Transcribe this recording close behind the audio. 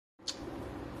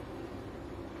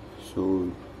So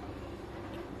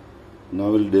now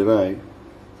we'll derive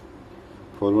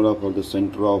formula for the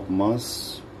center of mass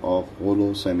of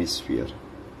hollow hemisphere.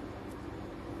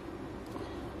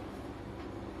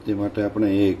 તે માટે આપણે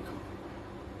એક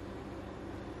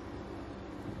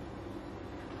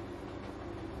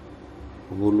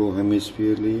hollow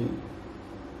hemisphere લઈએ,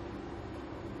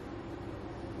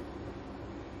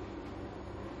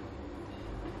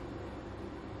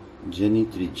 જેની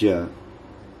ત્રિજ્યા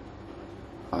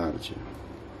R છે.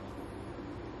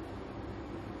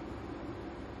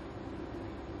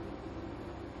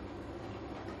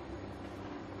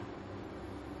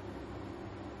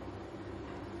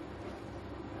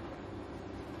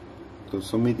 તો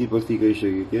સમિતિ પરથી કહી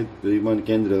શકીએ કે દ્રવ્યમાન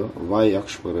કેન્દ્ર y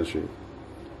અક્ષ પર હશે,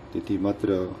 તેથી માત્ર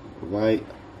y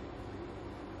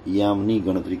યામની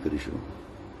ગણતરી કરીશું.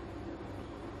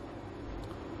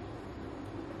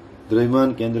 દ્રવ્યમાન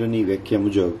કેન્દ્રની વ્યાખ્યા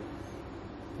મુજબ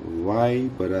y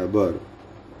બરાબર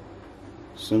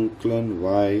સંકલન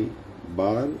y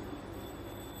bar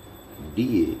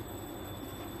dA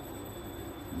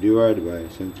divide by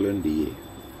સંકલન dA.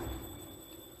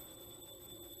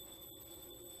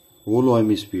 હોલો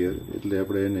હેમિસ્ફિયર એટલે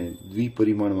આપણે એને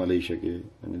દ્વિપરિમાણમાં લઈ શકીએ,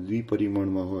 અને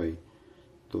દ્વિપરિમાણમાં હોય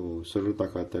તો સરળતા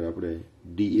ખાતર આપણે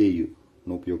dAu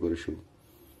નો ઉપયોગ કરીશું.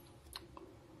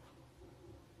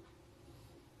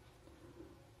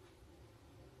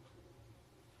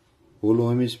 હોલો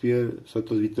હેમિસ્ફિયર સતત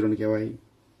વિતરણ કહેવાય,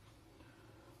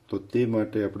 તો તે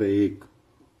માટે આપણે એક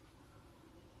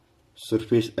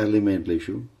સરફેસ એલિમેન્ટ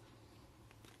લઈશું.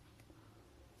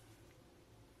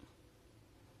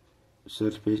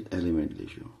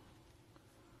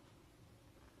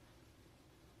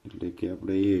 એટલે કે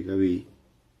આપણે એક આવી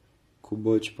ખૂબ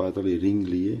જ પાતળી રિંગ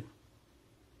લઈએ,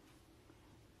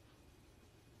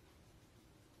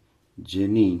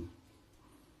 જેની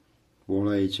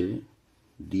પહોળાઈ છે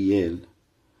dl,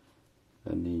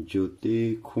 અને જો તે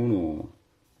ખૂણો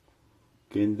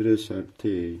કેન્દ્ર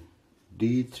સાથે d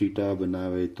થીટા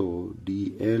બનાવે તો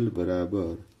dl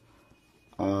બરાબર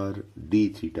r d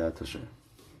થીટા થશે.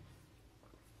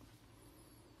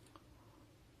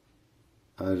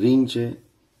 આ રિંગ છે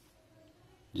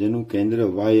જેનું કેન્દ્ર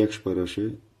y અક્ષ પર હશે.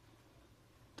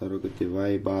 ધારો કે તે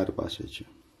y બાર પાસે છે.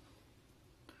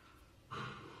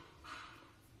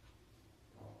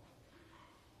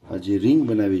 આ જે રિંગ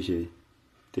બનાવી છે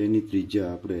તેની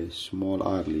ત્રિજ્યા આપણે સ્મોલ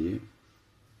r લઈએ.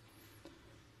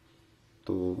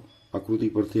 તો આકૃતિ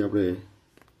પરથી આપણે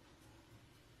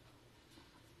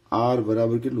r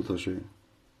બરાબર કેટલું થશે?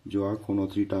 જો આ ખૂણો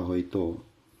થીટા હોય તો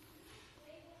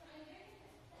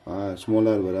આ સ્મોલ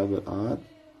r બરાબર r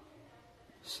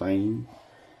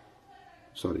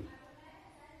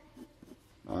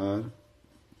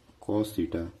cos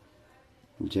થીટા,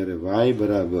 જ્યારે y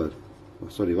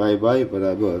બાય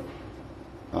બરાબર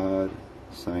r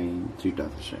sin થીટા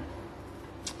થશે.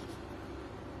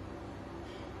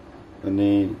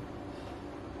 અને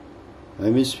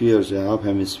હેમિસ્ફિયર છે, હાફ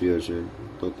હેમિસ્ફિયર છે,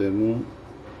 તો તેનું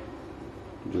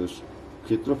જો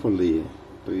ક્ષેત્રફળ લઈએ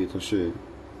તો એ થશે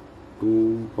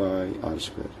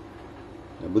 2πr².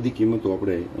 આ બધી કિંમતો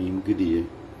આપણે અહીં મૂકી દઈએ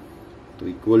તો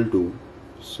ઇક્વલ ટુ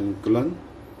સંકલન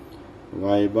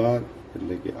y બાર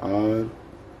એટલે કે r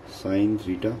sin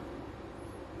થીટા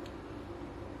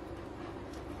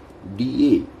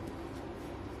dA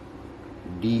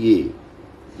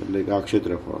એટલે કે આ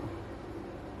ક્ષેત્રફળ,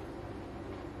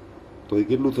 તો એ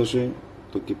કેટલું થશે?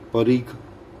 તો કે પરિઘ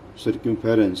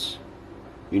સર્ક્યુમ્ફેરન્સ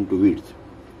ઇન્ટુ વિડ્થ,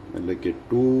 એટલે કે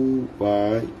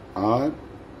 2πr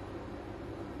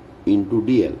ઇન્ટુ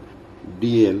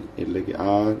dl એટલે કે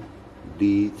r d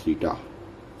theta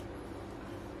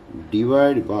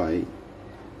divide by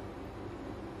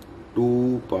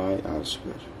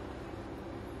 2πr²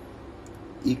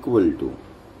 equal to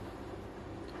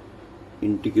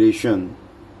integration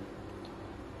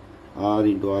r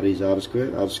into r is r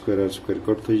square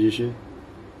cut થઈ જશે.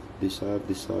 this r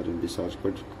and this r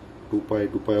cut, 2π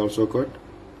also cut.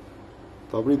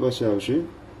 તો આપણી પાસે આવશે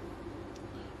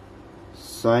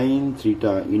sin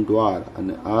થીટા into r,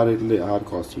 અને r એટલે r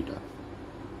cos થીટા,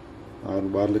 r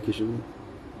બાર લખીશું,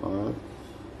 r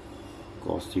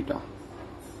cos theta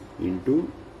into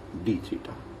d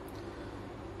theta.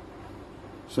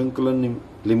 સંકલનની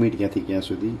લિમિટ ક્યાંથી ક્યાં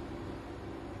સુધી?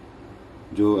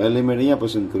 જો એલિમેન્ટ અહીંયા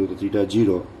પસંદ કરું તો થીટા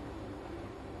 0,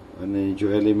 અને જો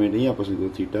એલિમેન્ટ અહીંયા પસંદ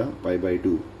કરું થીટા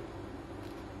π/2.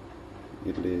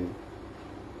 એટલે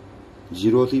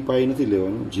 0 થી π નથી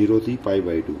લેવાનું, 0 થી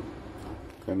π/2,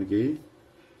 કારણ કે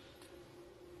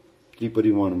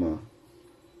ત્રિપરિમાણમાં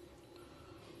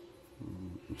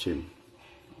છે.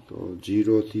 તો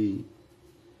 0 થી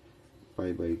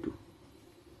π/2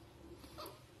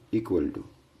 equal to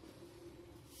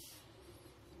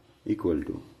equal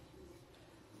to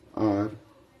are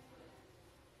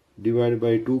divide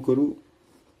by 2 करूँ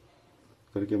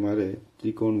करके मारे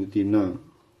त्रिकोणमितिना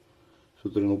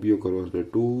सूत्रનો ઉપયોગ કરવો એટલે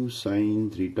 2 sin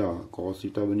θ cos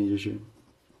θ બની જશે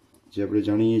જે આપણે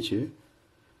જાણીએ છીએ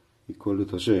ઇક્વલ ટુ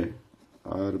થશે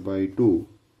r by 2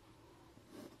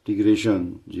 integration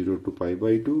 0 to pi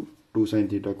by 2 2 sin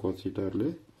θ cos θ એટલે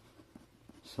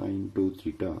sin 2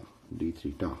 θ d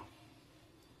θ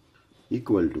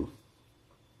equal to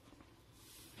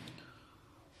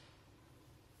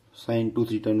sin 2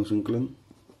 θ નું સંકલન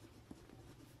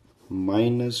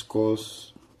minus cos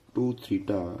 2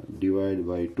 θ divided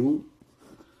by 2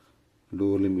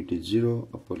 lower limit is 0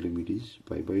 upper limit is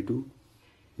pi by 2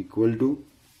 equal to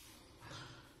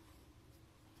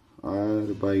r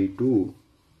by 2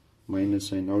 minus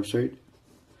sign outside,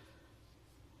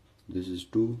 this is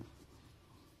 2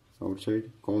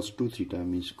 outside, cos 2 θ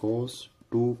means cos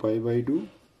 2 pi by 2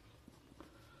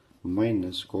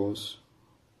 minus cos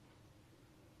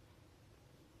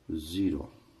 0,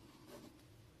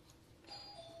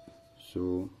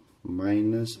 so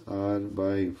minus r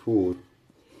by 4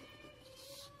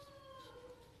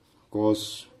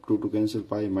 cos 2 to cancel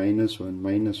pi minus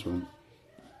 1,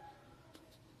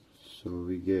 so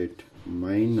we get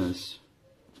minus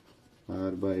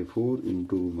r by 4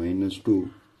 into minus 2,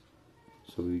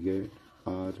 so we get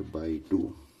r by 2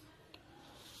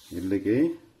 એટલે કે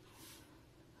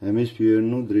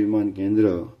હેમિસ્ફિયરનું દ્રવ્યમાન કેન્દ્ર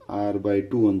r by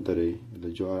 2 અંતરે એટલે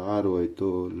જો r હોય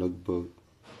તો લગભગ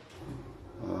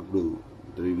આપણું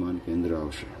દ્રવ્યમાન કેન્દ્ર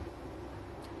આવશે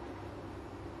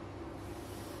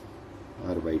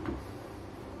r by 2